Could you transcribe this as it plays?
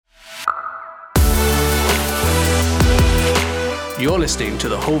You're listening to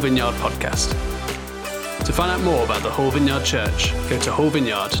the Whole Vineyard podcast. To find out more about the Whole Vineyard Church, go to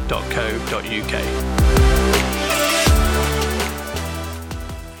wholevineyard.co.uk.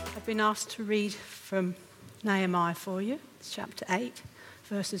 I've been asked to read from Nehemiah for you. It's chapter 8,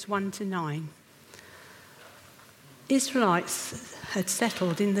 verses 1 to 9. Israelites had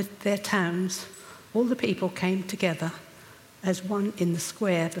settled in their towns. All the people came together as one in the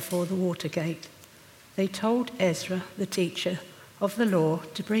square before the water gate. They told Ezra, the teacher of the law,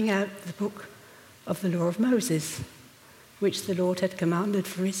 to bring out the book of the law of Moses, which the Lord had commanded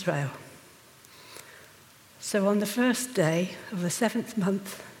for Israel. So on the first day of the 7th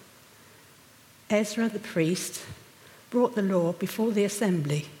month, Ezra the priest brought the law before the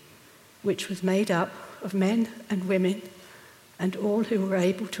assembly, which was made up of men and women and all who were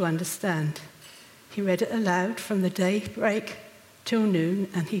able to understand. He read it aloud from the daybreak till noon,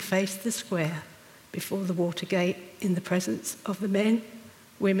 and he faced the square before the water gate in the presence of the men,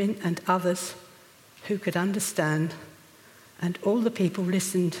 women, and others who could understand. And all the people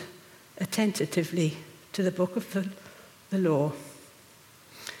listened attentively to the book of the law.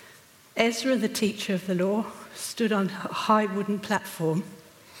 Ezra, the teacher of the law, stood on a high wooden platform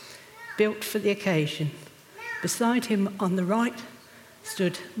built for the occasion. Beside him on the right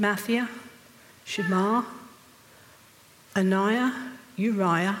stood Matthew, Shema, Ananiah,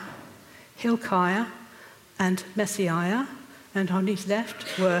 Uriah, Hilkiah, and Messiah, and on his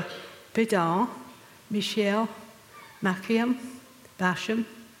left were Pedar, Mishael, Malchiam, Basham,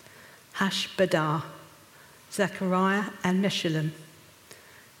 Hashbadar, Zechariah, and Meshullam.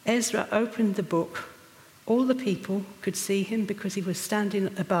 Ezra opened the book. All the people could see him because he was standing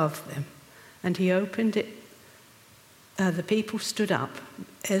above them, and he opened it. The people stood up.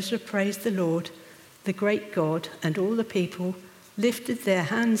 Ezra praised the Lord, the great God, and all the people lifted their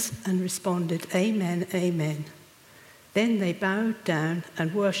hands and responded, Amen, Amen. Then they bowed down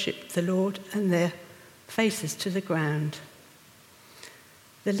and worshipped the Lord and their faces to the ground.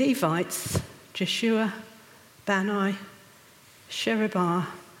 The Levites, Jeshua, Bani, Sherebiah,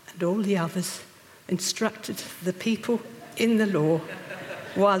 and all the others instructed the people in the law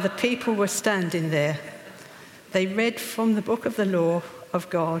while the people were standing there. They read from the book of the law of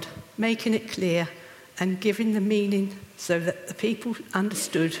God, making it clear and giving the meaning so that the people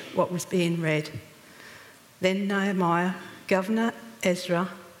understood what was being read. Then Nehemiah, governor Ezra,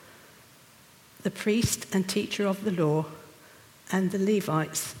 the priest and teacher of the law, and the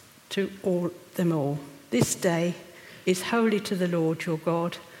Levites to them all. This day is holy to the Lord your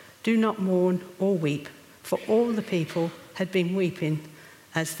God. Do not mourn or weep, for all the people had been weeping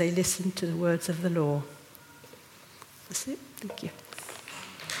as they listened to the words of the law. That's it. Thank you.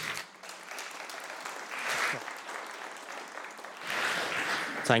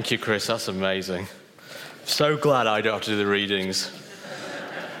 Thank you, Chris. That's amazing. So glad I don't have to do the readings.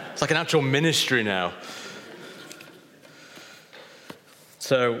 It's like an actual ministry now.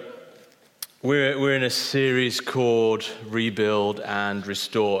 So we're in a series called Rebuild and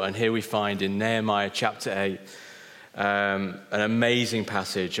Restore, and here we find in Nehemiah chapter 8 an amazing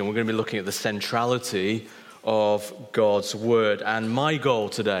passage, and we're going to be looking at the centrality of God's word. And my goal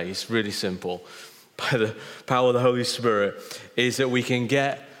today is really simple. By the power of the Holy Spirit, is that we can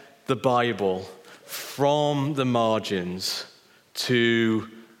get the Bible from the margins to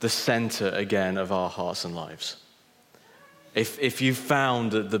the center again of our hearts and lives. If you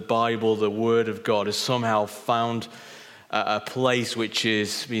found that the Bible, the Word of God, has somehow found a place which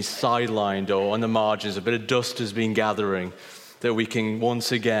is being sidelined or on the margins, a bit of dust has been gathering, that we can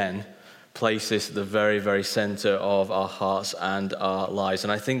once again place this at the very, very center of our hearts and our lives.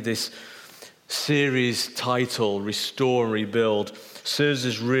 And I think this series title, Restore and Rebuild, serves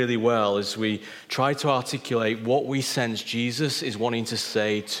us really well as we try to articulate what we sense Jesus is wanting to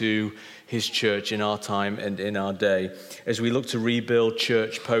say to his church in our time and in our day. As we look to rebuild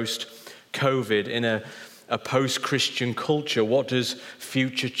church post-COVID in a post-Christian culture, what does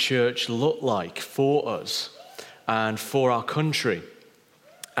future church look like for us and for our country?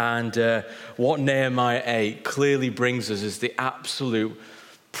 And what Nehemiah 8 clearly brings us is the absolute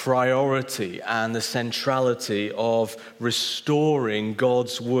priority and the centrality of restoring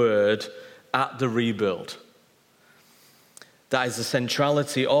God's word at the rebuild. That is the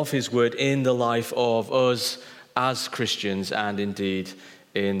centrality of his word in the life of us as Christians and indeed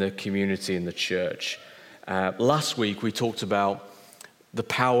in the community, in the church. Last week we talked about the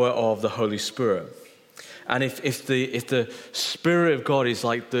power of the Holy Spirit. And if the Spirit of God is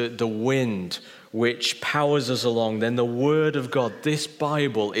like the wind which powers us along, then the Word of God, this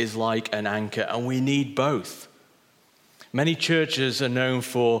Bible, is like an anchor, and we need both. Many churches are known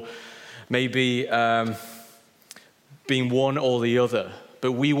for maybe being one or the other,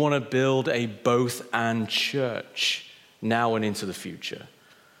 but we want to build a both and church now and into the future.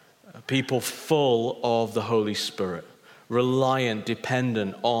 People full of the Holy Spirit, reliant,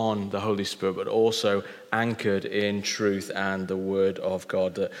 dependent on the Holy Spirit, but also anchored in truth and the Word of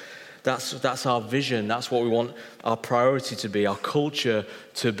God. That's our vision. That's what we want our priority to be, our culture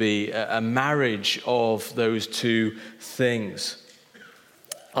to be, a marriage of those two things.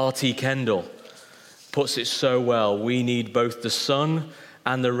 R.T. Kendall puts it so well. We need both the sun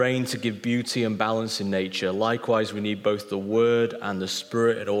and the rain to give beauty and balance in nature. Likewise, we need both the Word and the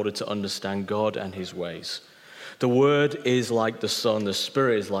Spirit in order to understand God and His ways. The Word is like the sun, the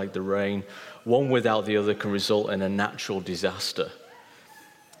Spirit is like the rain. One without the other can result in a natural disaster.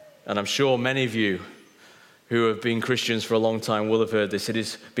 And I'm sure many of you who have been Christians for a long time will have heard this. It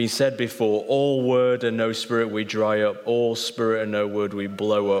has been said before, all word and no spirit we dry up, all spirit and no word we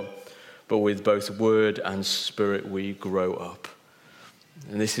blow up, but with both word and spirit we grow up.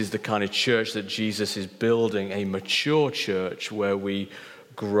 And this is the kind of church that Jesus is building, a mature church where we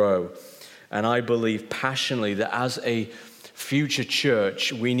grow. And I believe passionately that as a future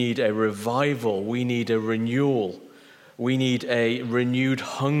church, we need a revival, we need a renewal, we need a renewed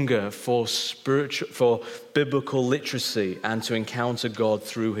hunger for biblical literacy and to encounter God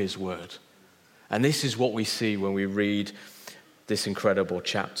through His Word. And this is what we see when we read this incredible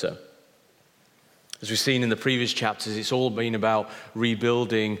chapter. As we've seen in the previous chapters, it's all been about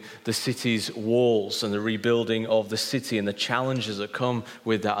rebuilding the city's walls and the rebuilding of the city and the challenges that come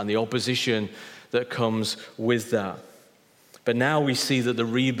with that and the opposition that comes with that. But now we see that the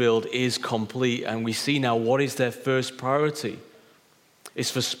rebuild is complete, and we see now what is their first priority. It's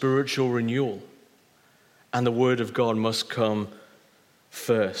for spiritual renewal, and the Word of God must come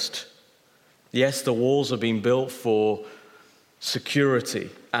first. Yes, the walls are being built for security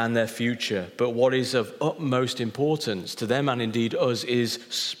and their future, but what is of utmost importance to them and indeed us is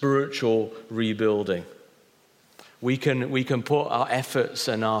spiritual rebuilding. We can put our efforts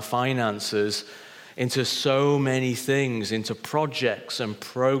and our finances into so many things, into projects and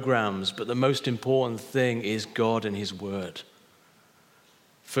programs, but the most important thing is God and His Word,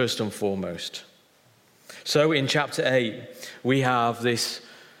 first and foremost. So in chapter 8, we have this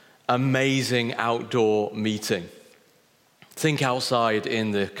amazing outdoor meeting. Think outside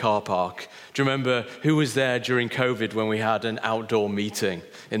in the car park. Do you remember who was there during COVID when we had an outdoor meeting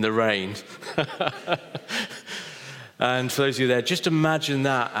in the rain? And for those of you there, just imagine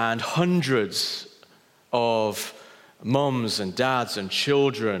that, and hundreds of mums and dads and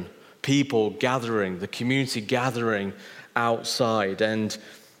children, people gathering, the community gathering outside. And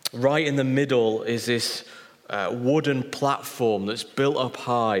right in the middle is this wooden platform that's built up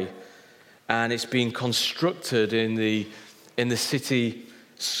high, and it's being constructed in the city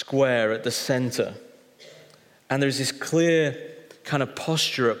square at the center. And there's this clear kind of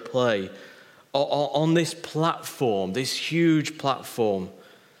posture at play. On this platform, this huge platform,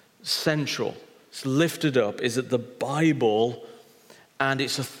 central, it's lifted up, is that the Bible and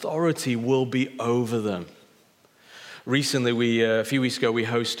its authority will be over them. Recently, a few weeks ago, we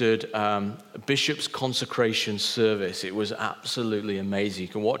hosted a bishop's consecration service. It was absolutely amazing. You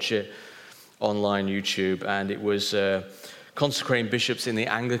can watch it online, YouTube, and it was consecrating bishops in the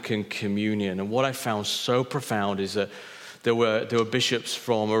Anglican Communion. And what I found so profound is that there were bishops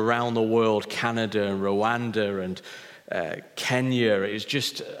from around the world, Canada and Rwanda and Kenya. It was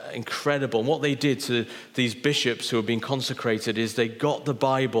just incredible. And what they did to these bishops who had been consecrated is they got the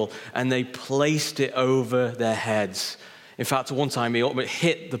Bible and they placed it over their heads. In fact, at one time, he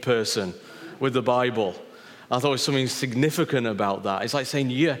hit the person with the Bible. I thought there was something significant about that. It's like saying,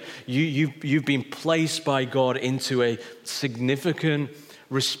 yeah, you've been placed by God into a significant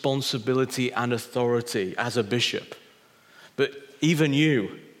responsibility and authority as a bishop. But even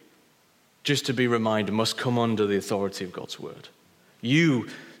you, just to be reminded, must come under the authority of God's Word. You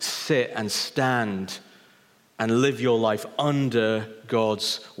sit and stand and live your life under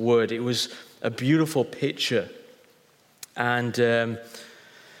God's Word. It was a beautiful picture. And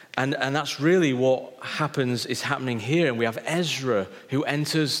that's really what is happening here. And we have Ezra who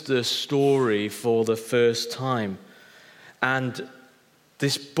enters the story for the first time. And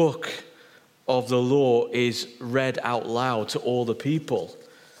this book of the law is read out loud to all the people.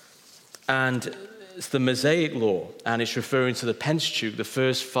 And it's the Mosaic law, and it's referring to the Pentateuch, the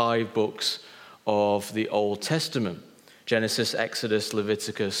first 5 books of the Old Testament. Genesis, Exodus,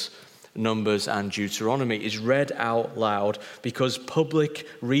 Leviticus, Numbers, and Deuteronomy is read out loud because public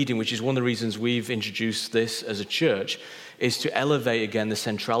reading, which is one of the reasons we've introduced this as a church, is to elevate again the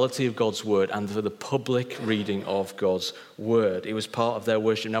centrality of God's Word and for the public reading of God's Word. It was part of their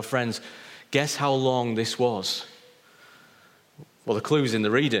worship. Now, friends, guess how long this was? Well, the clue's in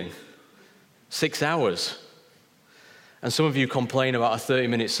the reading. 6 hours. And some of you complain about a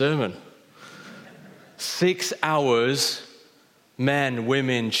 30-minute sermon. 6 hours, men,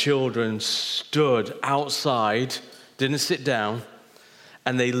 women, children stood outside, didn't sit down,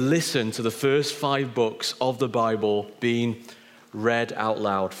 and they listened to the first 5 books of the Bible being read out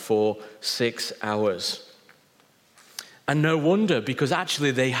loud for 6 hours. And no wonder, because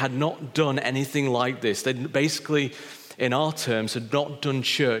actually they had not done anything like this. They basically, in our terms, had not done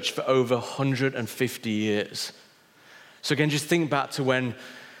church for over 150 years. So again, just think back to when,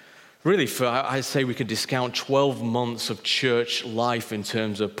 really, I'd say we could discount 12 months of church life in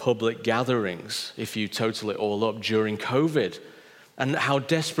terms of public gatherings, if you total it all up, during COVID, and how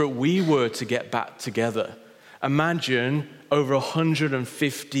desperate we were to get back together. Imagine over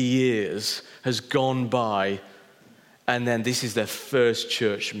 150 years has gone by, and then this is their first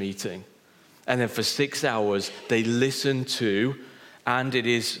church meeting. And then for 6 hours, they listen to, and it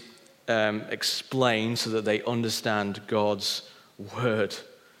is explained so that they understand God's word.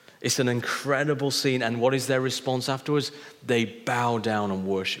 It's an incredible scene. And what is their response afterwards? They bow down and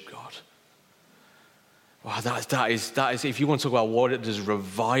worship God. Wow, that is, if you want to talk about what does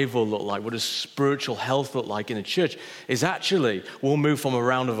revival look like, what does spiritual health look like in a church, is actually, we'll move from a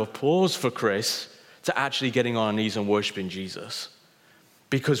round of applause for Chris to actually getting on our knees and worshiping Jesus,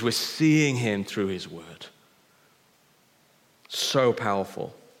 because we're seeing him through his word. So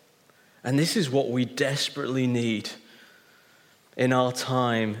powerful. And this is what we desperately need in our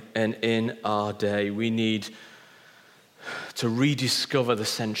time and in our day. We need to rediscover the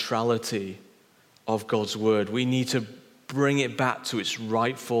centrality of God's word. We need to bring it back to its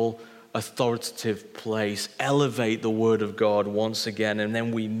rightful, authoritative place, elevate the word of God once again, and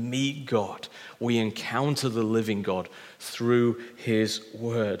then we meet God. We encounter the living God through his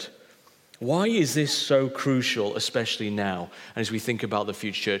word. Why is this so crucial, especially now, and as we think about the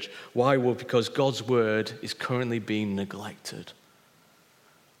future church? Why? Well, because God's word is currently being neglected.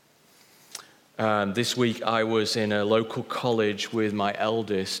 This week I was in a local college with my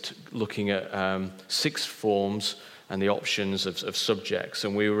eldest looking at sixth forms and the options of subjects.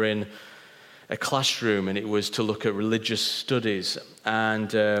 And we were in a classroom, and it was to look at religious studies.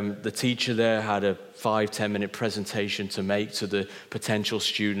 And the teacher there had a 5-10 minute presentation to make to the potential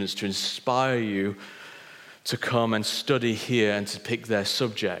students to inspire you to come and study here and to pick their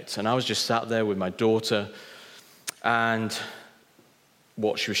subject. And I was just sat there with my daughter, and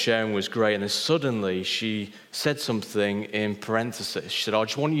what she was sharing was great. And then suddenly she said something in parentheses. She said, I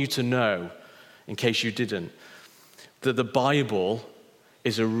just want you to know, in case you didn't, that the Bible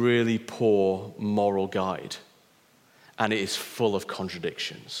is a really poor moral guide, and it is full of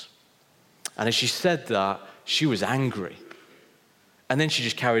contradictions. And as she said that, she was angry. And then she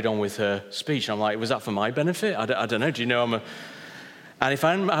just carried on with her speech. And I'm like, was that for my benefit? I don't know. Do you know And if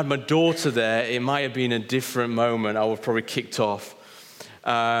I hadn't had my daughter there, it might have been a different moment. I would have probably kicked off.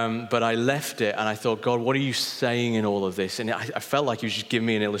 But I left it, and I thought, God, what are you saying in all of this? And I felt like he was just giving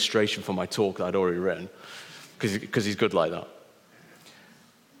me an illustration for my talk that I'd already written, because he's good like that.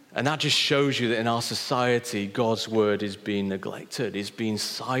 And that just shows you that in our society, God's word is being neglected, is being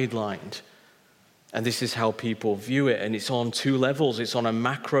sidelined. And this is how people view it. And it's on 2 levels. It's on a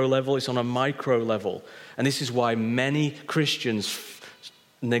macro level, it's on a micro level. And this is why many Christians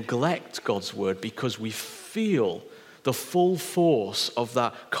neglect God's word, because we feel the full force of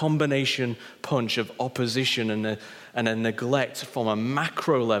that combination punch of opposition and a neglect from a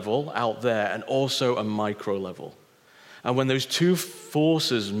macro level out there, and also a micro level. And when those 2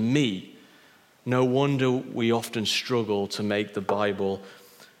 forces meet, no wonder we often struggle to make the Bible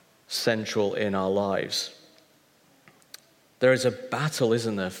central in our lives. There is a battle,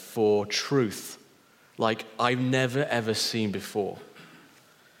 isn't there, for truth, like I've never ever seen before.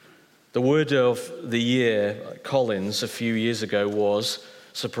 The word of the year, Collins, a few years ago was,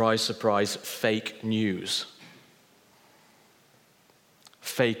 surprise, surprise, fake news.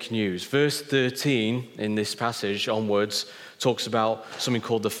 Fake news. Verse 13 in this passage onwards talks about something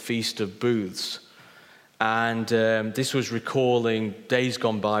called the Feast of Booths. And this was recalling days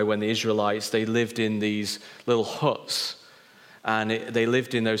gone by when the Israelites, they lived in these little huts. And they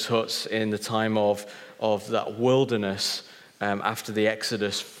lived in those huts in the time of that wilderness after the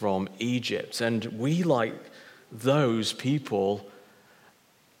Exodus from Egypt. And we, like those people,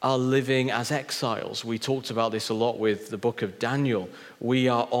 are living as exiles. We talked about this a lot with the book of Daniel. We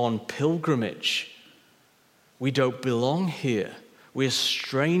are on pilgrimage. We don't belong here. We're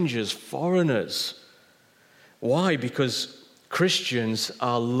strangers, foreigners. Why? Because Christians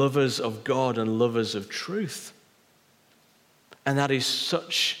are lovers of God and lovers of truth. And that is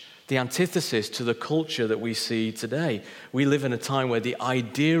the antithesis to the culture that we see today. We live in a time where the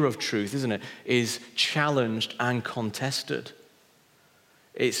idea of truth, isn't it, is challenged and contested.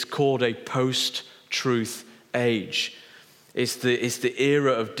 It's called a post-truth age. It's the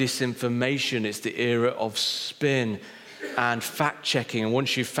era of disinformation. It's the era of spin and fact-checking. And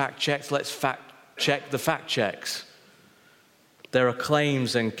once you've fact-checked, let's fact-check the fact-checks. There are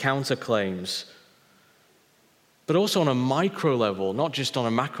claims and counterclaims. But also on a micro level, not just on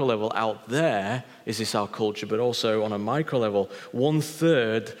a macro level out there, is this our culture, but also on a micro level.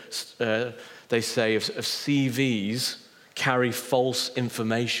 1/3, they say, of CVs carry false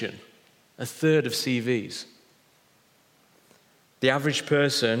information. 1/3 of CVs. The average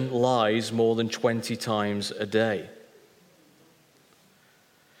person lies more than 20 times a day.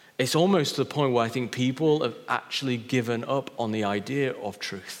 It's almost to the point where I think people have actually given up on the idea of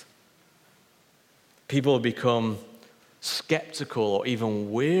truth. People have become skeptical or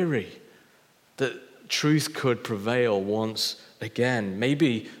even weary that truth could prevail once again.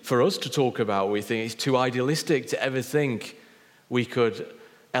 Maybe for us to talk about, we think it's too idealistic to ever think we could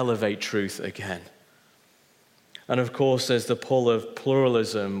elevate truth again. And of course, there's the pull of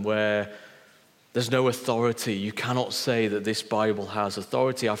pluralism where there's no authority. You cannot say that this Bible has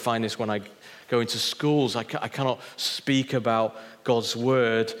authority. I find this when I go into schools. I cannot speak about God's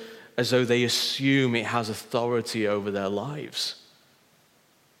word as though they assume it has authority over their lives.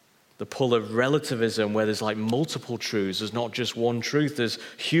 The pull of relativism where there's like multiple truths. There's not just one truth. There's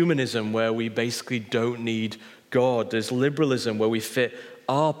humanism where we basically don't need God. There's liberalism where we fit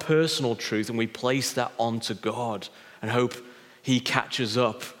our personal truth and we place that onto God and hope he catches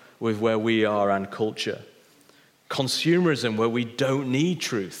up with where we are and culture. Consumerism where we don't need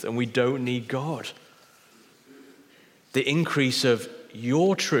truth and we don't need God. The increase of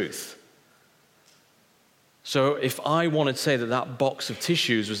your truth. So if I wanted to say that box of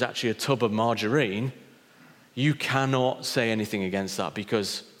tissues was actually a tub of margarine, you cannot say anything against that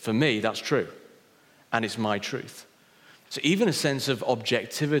because for me that's true and it's my truth. So even a sense of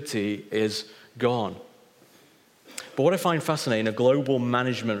objectivity is gone. But what I find fascinating, a global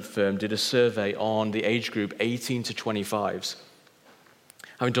management firm did a survey on the age group 18 to 25s,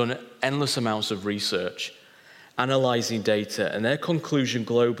 having done endless amounts of research, analyzing data, and their conclusion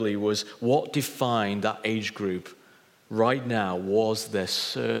globally was what defined that age group right now was their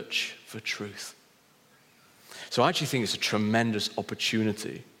search for truth. So I actually think it's a tremendous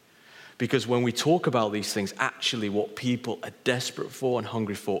opportunity because when we talk about these things, actually what people are desperate for and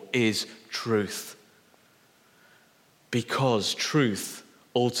hungry for is truth. Because truth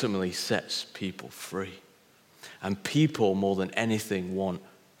ultimately sets people free. And people, more than anything, want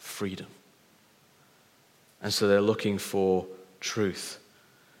freedom. And so they're looking for truth.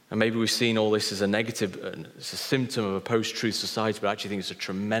 And maybe we've seen all this as a negative, it's a symptom of a post-truth society, but I actually think it's a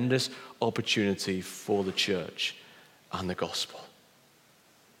tremendous opportunity for the church and the gospel.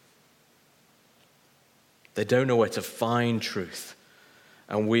 They don't know where to find truth.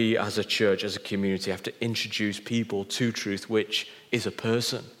 And we as a church, as a community, have to introduce people to truth, which is a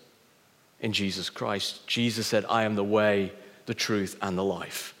person in Jesus Christ. Jesus said, I am the way, the truth, and the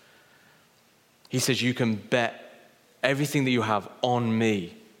life. He says, you can bet everything that you have on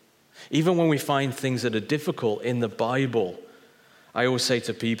me. Even when we find things that are difficult in the Bible, I always say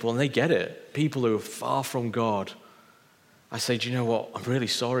to people, and they get it, people who are far from God, I say, do you know what? I'm really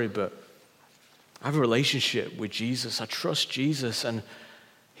sorry, but I have a relationship with Jesus. I trust Jesus, and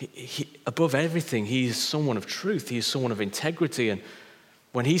he, above everything, he is someone of truth. He is someone of integrity, and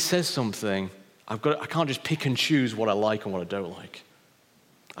when he says something, I can't just pick and choose what I like and what I don't like.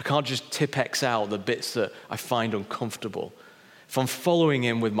 I can't just tip X out the bits that I find uncomfortable. If I'm following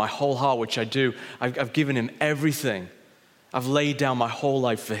him with my whole heart, which I do, I've given him everything. I've laid down my whole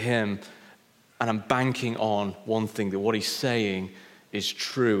life for him, and I'm banking on one thing, that what he's saying is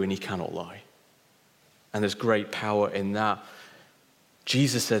true and he cannot lie. And there's great power in that.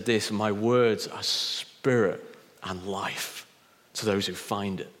 Jesus said this, my words are spirit and life to those who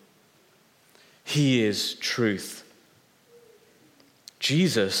find it. He is truth.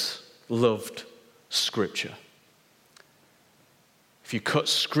 Jesus loved Scripture. If you cut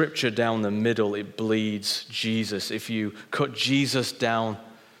Scripture down the middle, it bleeds Jesus. If you cut Jesus down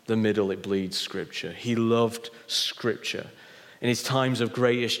the middle, it bleeds Scripture. He loved Scripture. In his times of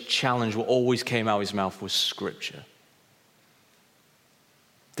greatest challenge, what always came out of his mouth was Scripture.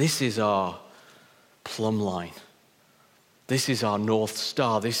 This is our plumb line. This is our North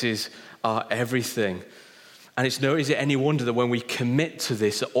Star. This is our everything. And is it any wonder that when we commit to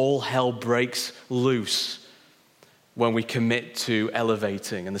this, all hell breaks loose when we commit to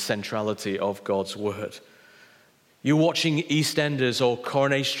elevating and the centrality of God's word. You're watching EastEnders or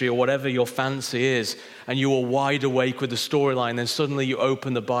Coronation Street or whatever your fancy is, and you are wide awake with the storyline. Then suddenly you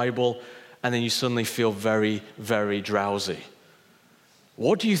open the Bible, and then you suddenly feel very, very drowsy.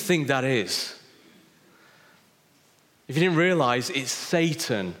 What do you think that is? If you didn't realize, it's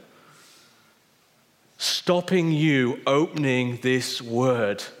Satan stopping you opening this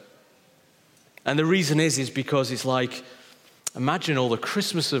word. And the reason is because it's like, imagine all the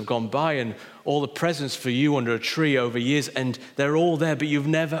Christmases have gone by and all the presents for you under a tree over years, and they're all there, but you've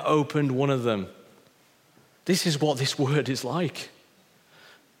never opened one of them. This is what this word is like.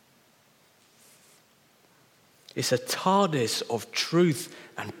 It's a TARDIS of truth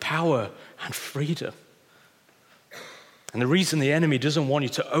and power and freedom. And the reason the enemy doesn't want you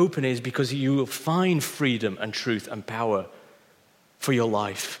to open it is because you will find freedom and truth and power for your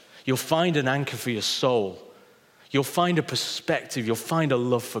life. You'll find an anchor for your soul. You'll find a perspective. You'll find a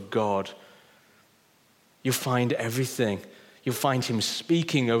love for God. You'll find everything. You'll find him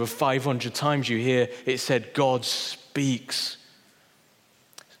speaking. Over 500 times you hear it said, God speaks.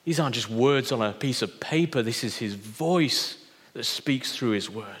 These aren't just words on a piece of paper. This is his voice that speaks through his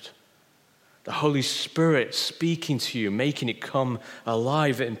word. The Holy Spirit speaking to you, making it come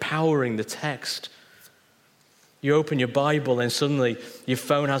alive, empowering the text. You open your Bible and suddenly your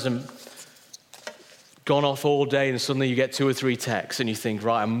phone hasn't gone off all day, and suddenly you get 2 or 3 texts and you think,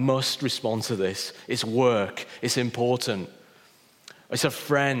 right, I must respond to this. It's work. It's important. It's a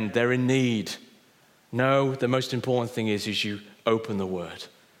friend. They're in need. No, the most important thing is you open the word.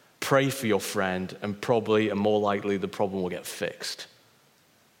 Pray for your friend, and probably and more likely the problem will get fixed.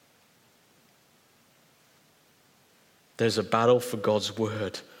 There's a battle for God's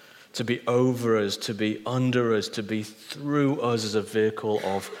word to be over us, to be under us, to be through us as a vehicle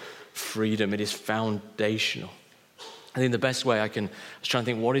of freedom. It is foundational. I think the best way I was trying to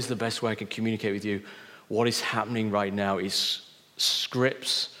think, what is the best way I can communicate with you? What is happening right now is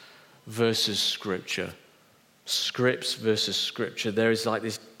scripts versus scripture. Scripts versus scripture. There is like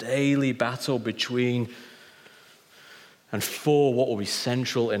this daily battle between and for what will be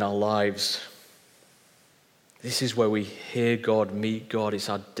central in our lives. This is where we hear God, meet God. It's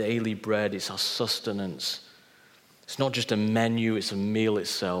our daily bread. It's our sustenance. It's not just a menu. It's a meal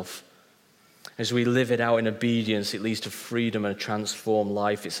itself. As we live it out in obedience, it leads to freedom and a transformed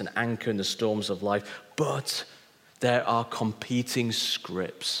life. It's an anchor in the storms of life. But there are competing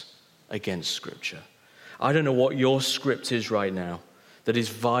scripts against Scripture. I don't know what your script is right now that is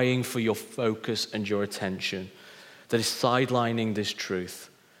vying for your focus and your attention, that is sidelining this truth.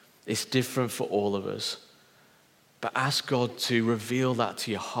 It's different for all of us. But ask God to reveal that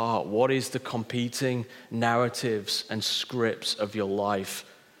to your heart. What is the competing narratives and scripts of your life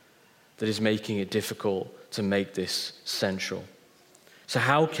that is making it difficult to make this central? So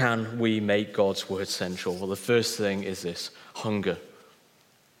how can we make God's word central? Well, the first thing is this: hunger.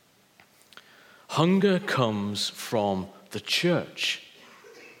 Hunger comes from the church.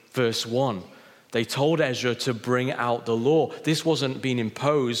 Verse 1. They told Ezra to bring out the law. This wasn't being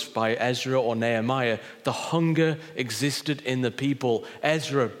imposed by Ezra or Nehemiah. The hunger existed in the people.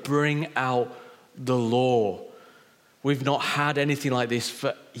 Ezra, bring out the law. We've not had anything like this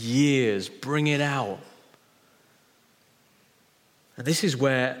for years. Bring it out. And this is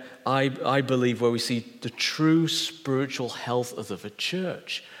where I believe where we see the true spiritual health of the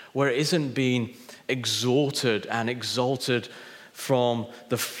church, where it isn't being exhorted and exalted from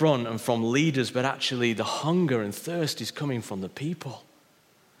the front and from leaders, but actually the hunger and thirst is coming from the people.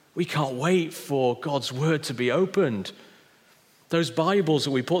 We can't wait for God's word to be opened. Those Bibles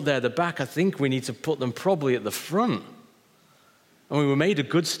that we put there at the back, I think we need to put them probably at the front. And we made a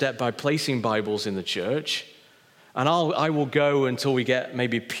good step by placing Bibles in the church. And I will go until we get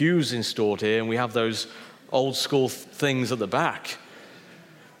maybe pews installed here and we have those old school things at the back.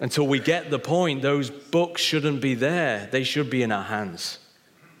 Until we get the point, those books shouldn't be there. They should be in our hands.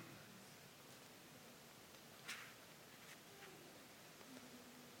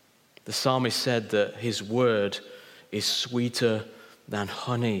 The psalmist said that his word is sweeter than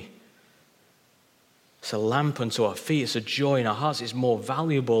honey. It's a lamp unto our feet. It's a joy in our hearts. It's more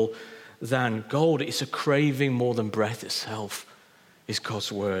valuable than gold. It's a craving more than breath itself, is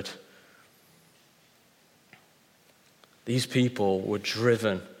God's word. These people were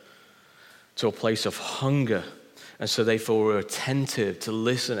driven to a place of hunger, and so they were attentive to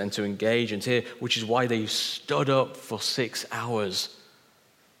listen and to engage and to hear, which is why they stood up for 6 hours.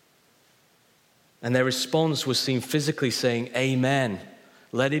 And their response was seen physically saying, "Amen,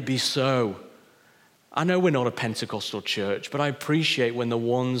 let it be so." I know we're not a Pentecostal church, but I appreciate when the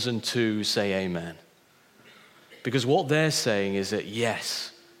ones and twos say amen. Because what they're saying is that,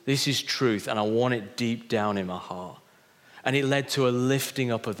 yes, This is truth, and I want it deep down in my heart. And it led to a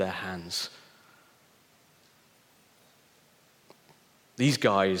lifting up of their hands. These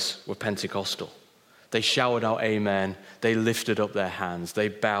guys were Pentecostal. They shouted out amen. They lifted up their hands. They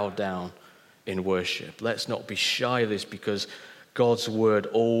bowed down in worship. Let's not be shy of this, because God's word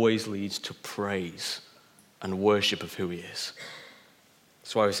always leads to praise and worship of who he is.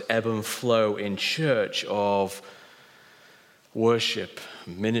 That's why this ebb and flow in church of worship,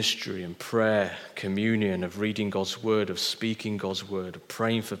 ministry and prayer, communion, of reading God's word, of speaking God's word, of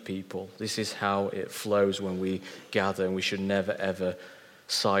praying for people. This is how it flows when we gather, and we should never, ever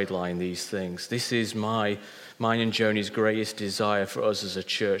sideline these things. This is mine and Joni's greatest desire for us as a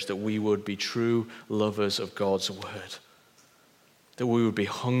church, that we would be true lovers of God's word, that we would be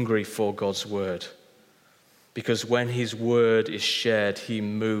hungry for God's word. Because when his word is shared, he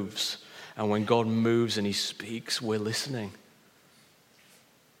moves. And when God moves and he speaks, we're listening.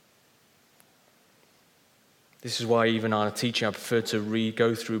 This is why even on a teaching, I prefer to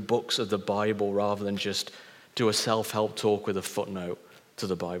go through books of the Bible rather than just do a self-help talk with a footnote to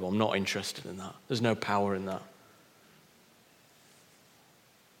the Bible. I'm not interested in that. There's no power in that.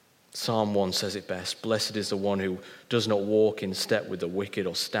 Psalm 1 says it best. Blessed is the one who does not walk in step with the wicked,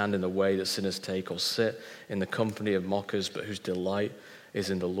 or stand in the way that sinners take, or sit in the company of mockers, but whose delight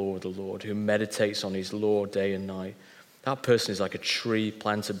is in the law of the Lord, who meditates on his law day and night. That person is like a tree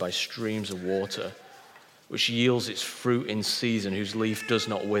planted by streams of water, which yields its fruit in season, whose leaf does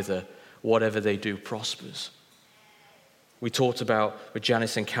not wither. Whatever they do prospers. We talked about with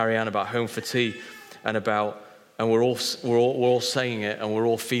Janice and Carrie Ann about home for tea, and we're all saying it, and we're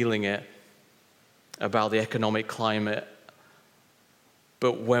all feeling it about the economic climate.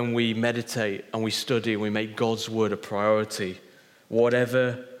 But when we meditate and we study and we make God's word a priority,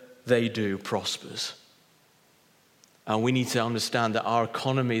 whatever they do prospers. And we need to understand that our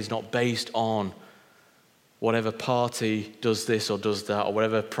economy is not based on whatever party does this or does that, or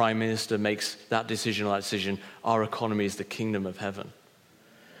whatever prime minister makes that decision or that decision. Our economy is the kingdom of heaven.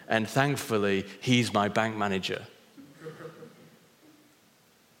 And thankfully, he's my bank manager.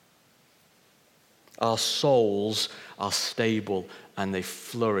 Our souls are stable and they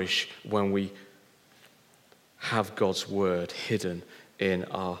flourish when we have God's word hidden in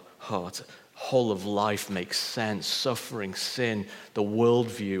our heart. Whole of life makes sense. Suffering, sin, the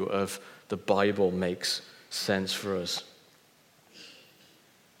worldview of the Bible makes sense for us.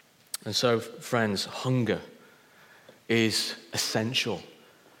 And so, friends, hunger is essential,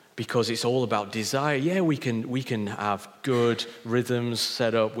 because it's all about desire. Yeah, we can have good rhythms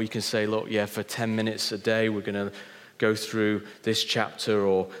set up. We can say, look, yeah, for 10 minutes a day, we're going to go through this chapter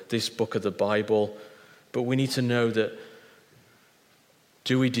or this book of the Bible. But we need to know that,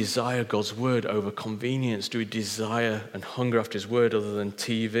 do we desire God's word over convenience? Do we desire and hunger after his word other than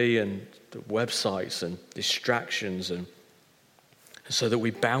TV and the websites and distractions, and so that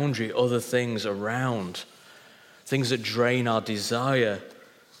we boundary other things around, things that drain our desire,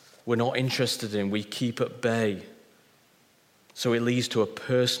 we're not interested in, we keep at bay. So it leads to a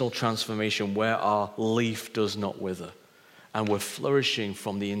personal transformation where our leaf does not wither and we're flourishing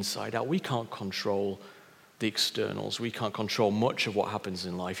from the inside out. We can't control the externals. We can't control much of what happens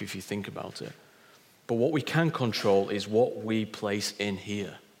in life if you think about it. But what we can control is what we place in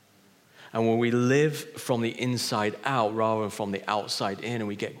here. And when we live from the inside out rather than from the outside in, and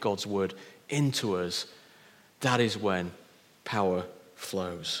we get God's word into us, that is when power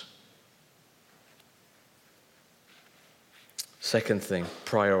flows. Second thing,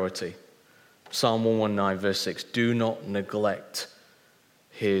 priority. Psalm 119, verse 6, do not neglect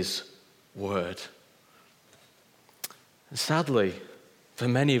his word. And sadly, for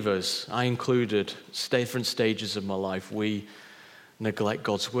many of us, I included, different stages of my life, we neglect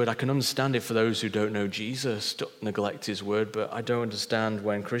God's word. I can understand it for those who don't know Jesus, to neglect his word, but I don't understand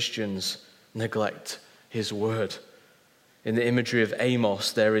when Christians neglect his word. In the imagery of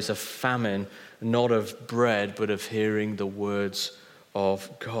Amos, there is a famine, not of bread, but of hearing the words of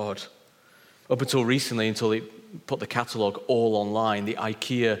God. Up until recently, until they put the catalogue all online, the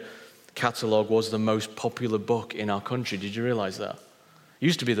IKEA catalogue was the most popular book in our country. Did you realize that? It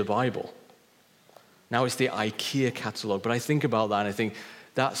used to be the Bible. Now it's the IKEA catalogue. But I think about that and I think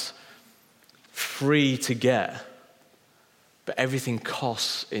that's free to get, but everything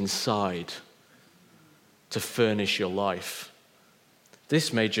costs inside to furnish your life.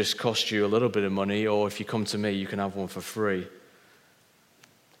 This may just cost you a little bit of money, or if you come to me, you can have one for free.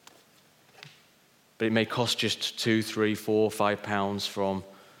 But it may cost just £2, £3, £4, £5 from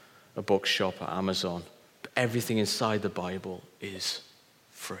a bookshop at Amazon. But everything inside the Bible is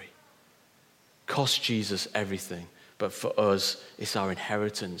free. Cost Jesus everything, but for us, it's our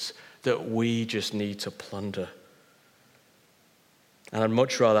inheritance that we just need to plunder. And I'd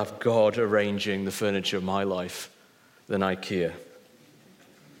much rather have God arranging the furniture of my life than IKEA.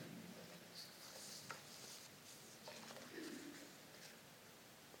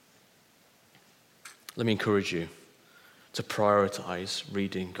 Let me encourage you to prioritize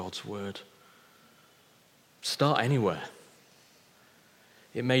reading God's word. Start anywhere.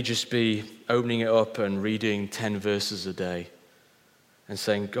 It may just be opening it up and reading 10 verses a day and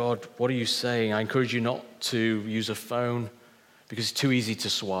saying, God, what are you saying? I encourage you not to use a phone because it's too easy to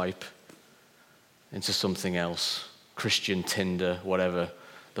swipe into something else. Christian Tinder, whatever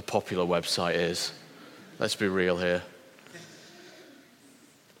the popular website is. Let's be real here.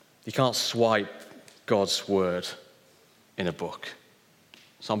 You can't swipe God's word in a book.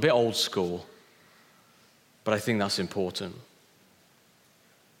 So I'm a bit old school, but I think that's important.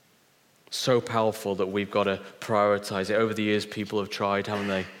 So powerful that we've got to prioritize it. Over the years, people have tried, haven't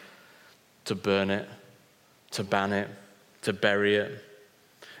they, to burn it, to ban it, to bury it.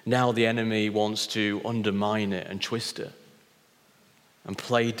 Now the enemy wants to undermine it and twist it and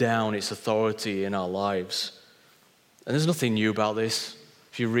play down its authority in our lives. And there's nothing new about this.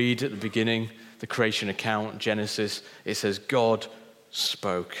 If you read at the beginning, the creation account, Genesis, it says God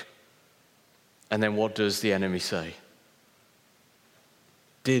spoke. And then what does the enemy say?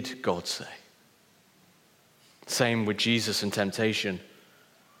 Did God say? Same with Jesus and temptation.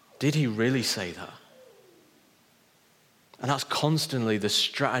 Did he really say that? And that's constantly the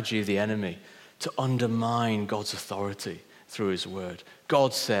strategy of the enemy, to undermine God's authority through his word.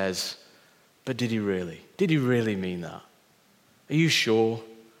 God says, but did he really? Did he really mean that? Are you sure?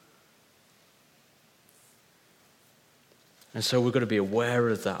 And so we've got to be aware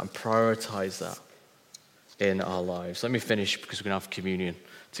of that and prioritize that in our lives. Let me finish because we're going to have communion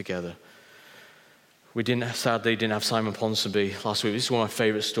together. We sadly didn't have Simon Ponsonby last week. This is one of my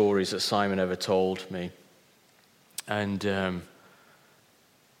favorite stories that Simon ever told me. And I'm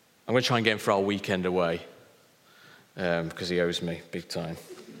going to try and get him for our weekend away because he owes me big time.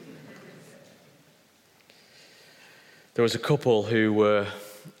 There was a couple who were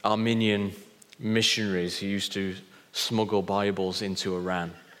Armenian missionaries who used to smuggle Bibles into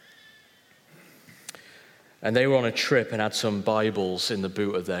Iran. And they were on a trip and had some Bibles in the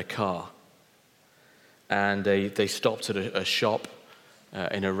boot of their car. And they stopped at a shop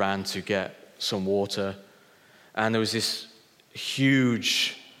in Iran to get some water. And there was this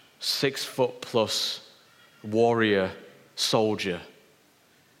huge 6-foot-plus warrior soldier.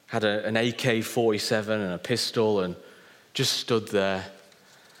 Had an AK-47 and a pistol and just stood there.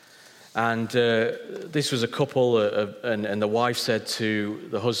 And this was a couple, and the wife said to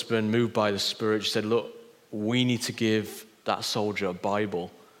the husband, moved by the Spirit, she said, look, we need to give that soldier a Bible.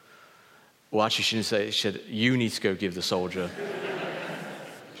 Well, actually, she didn't say it. She said, you need to go give the soldier.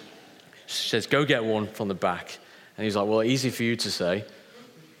 She says, go get one from the back. And he's like, well, easy for you to say.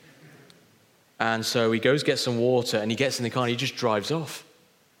 And so he goes get some water, and he gets in the car, and he just drives off.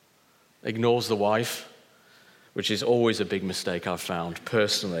 Ignores the wife, which is always a big mistake I've found,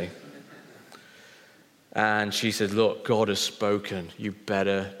 personally. And she said, look, God has spoken. You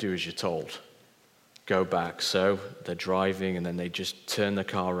better do as you're told. Go back. So they're driving, and then they just turn the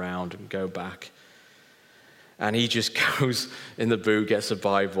car around and go back. And he just goes in the boot, gets a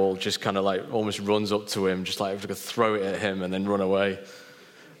Bible, just kind of like almost runs up to him, just like to throw it at him and then run away.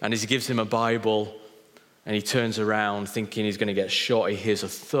 And as he gives him a Bible and he turns around thinking he's going to get shot, he hears a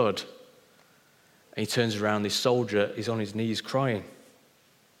thud. And he turns around, this soldier is on his knees crying.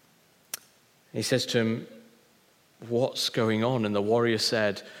 And he says to him, what's going on? And the warrior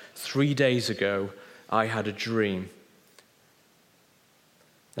said, 3 days ago, I had a dream.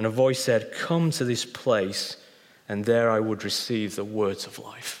 And a voice said, come to this place, and there I would receive the words of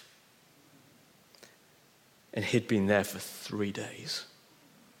life. And he'd been there for 3 days,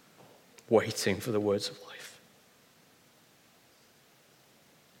 waiting for the words of life.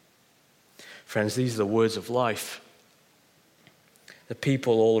 Friends, these are the words of life that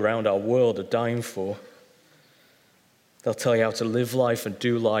people all around our world are dying for. They'll tell you how to live life and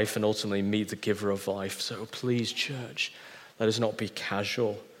do life and ultimately meet the giver of life. So please, church, let us not be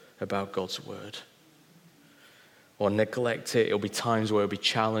casual about God's word or neglect it. It'll be times where it'll be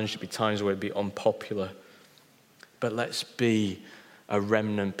challenged. It'll be times where it'll be unpopular. But let's be a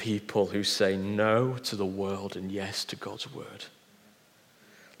remnant people who say no to the world and yes to God's word.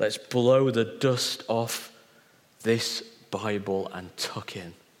 Let's blow the dust off this Bible and tuck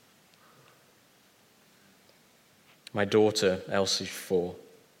in. My daughter, Elsie's 4,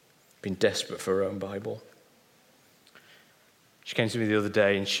 been desperate for her own Bible. She came to me the other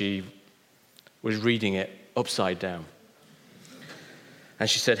day and she was reading it upside down. And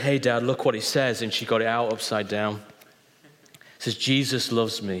she said, "Hey, Dad, look what it says." And she got it out upside down. It says, "Jesus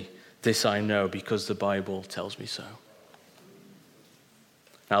loves me. This I know because the Bible tells me so."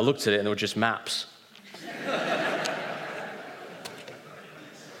 Now, I looked at it and there were just maps.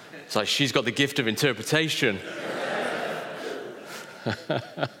 It's like she's got the gift of interpretation.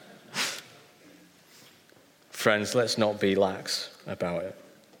 Friends, let's not be lax about it,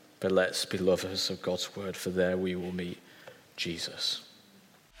 but let's be lovers of God's word, for there we will meet Jesus.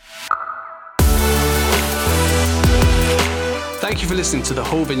 Thank you for listening to the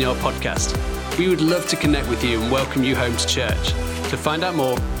Whole Vineyard podcast. We would love to connect with you and welcome you home to church. To find out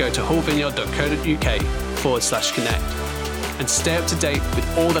more, go to wholevineyard.co.uk/connect. And to stay up to date with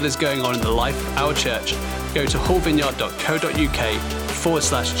all that is going on in the life of our church, go to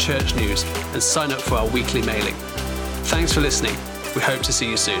wholevineyard.co.uk/church news and sign up for our weekly mailing. Thanks for listening. We hope to see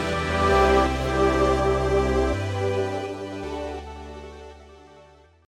you soon.